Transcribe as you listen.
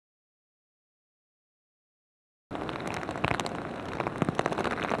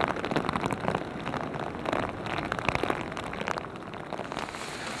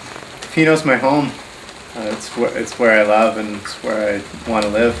Tofino's my home. It's where I love and it's where I want to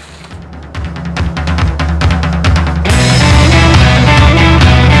live.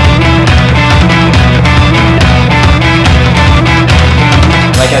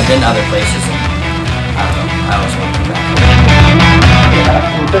 Like I've been to other places and I don't know, I always want to come back.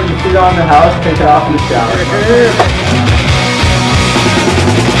 Yeah, you put your feet on the house, take it off in the shower.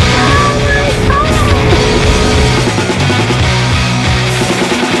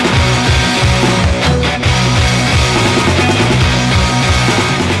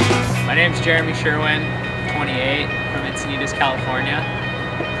 My name's Jeremy Sherwin, 28, from Encinitas, California.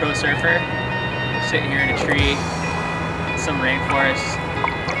 Pro surfer, sitting here in a tree, some rainforest,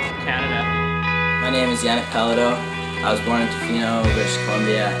 Canada. My name is Pallado. I was born in Tofino, British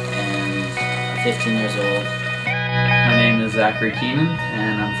Columbia, and I'm 15 years old. My name is Zachary Keenan,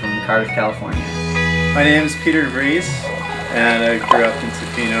 and I'm from Cardiff, California. My name is Devries, and I grew up in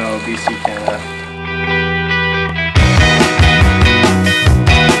Tofino, BC, Canada.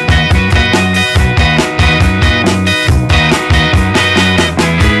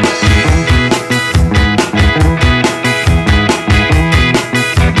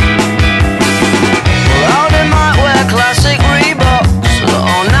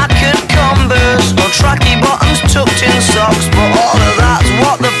 Tucked in socks, but all of that's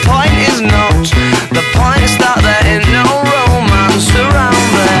what the point is not. The point is that there ain't no romance around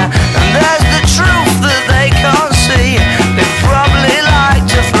there, and there's the truth that they can't see. They'd probably like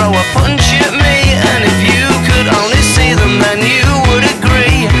to throw a punch at me, and if you could only see them, then you would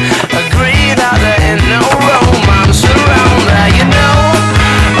agree that there ain't no romance around there. You know,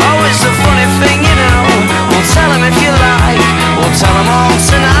 oh, it's a funny thing, you know. We'll tell them if you like, we'll tell them all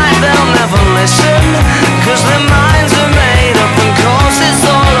tonight, they'll never listen. 'Cause their minds are made up, and course it's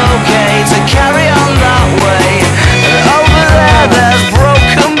all okay to carry on that way. And over there, there's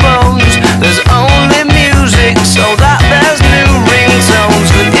broken bones. There's only music, so that there's new ringtones.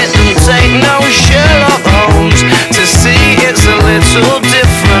 And it doesn't take no Sherlock Holmes to see it's a little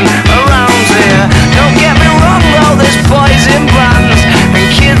different around here. Don't get me wrong though, there's boys in bands and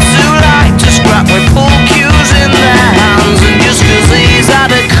kids who like to scrap with pool cues in their hands. And just 'cause he's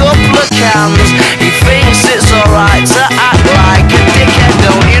had a couple of cans, he thinks it's alright to act like a dickhead,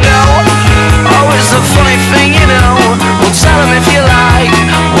 don't you know? Oh, it's a funny thing, you know. We'll tell them if you like,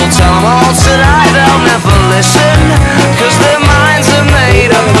 we'll tell them all tonight, they'll never listen. 'Cause their minds are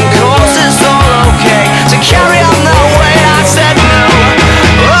made up, of course it's all okay to carry on that way. I said no,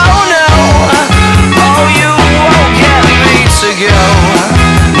 oh no, oh you won't get me to go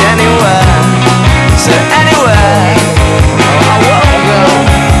anywhere, to anywhere, oh I won't go.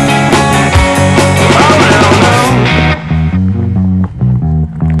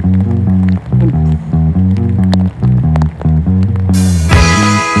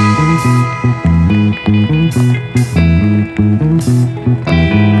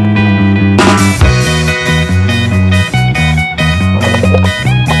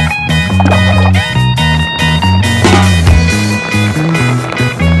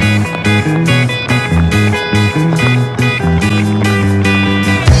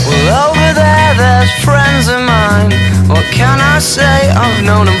 Friends of mine, what can I say? I've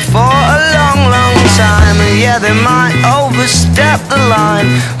known them for a long, long time. And yeah, they might overstep the line,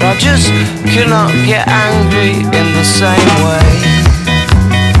 but I just cannot get angry in the same way.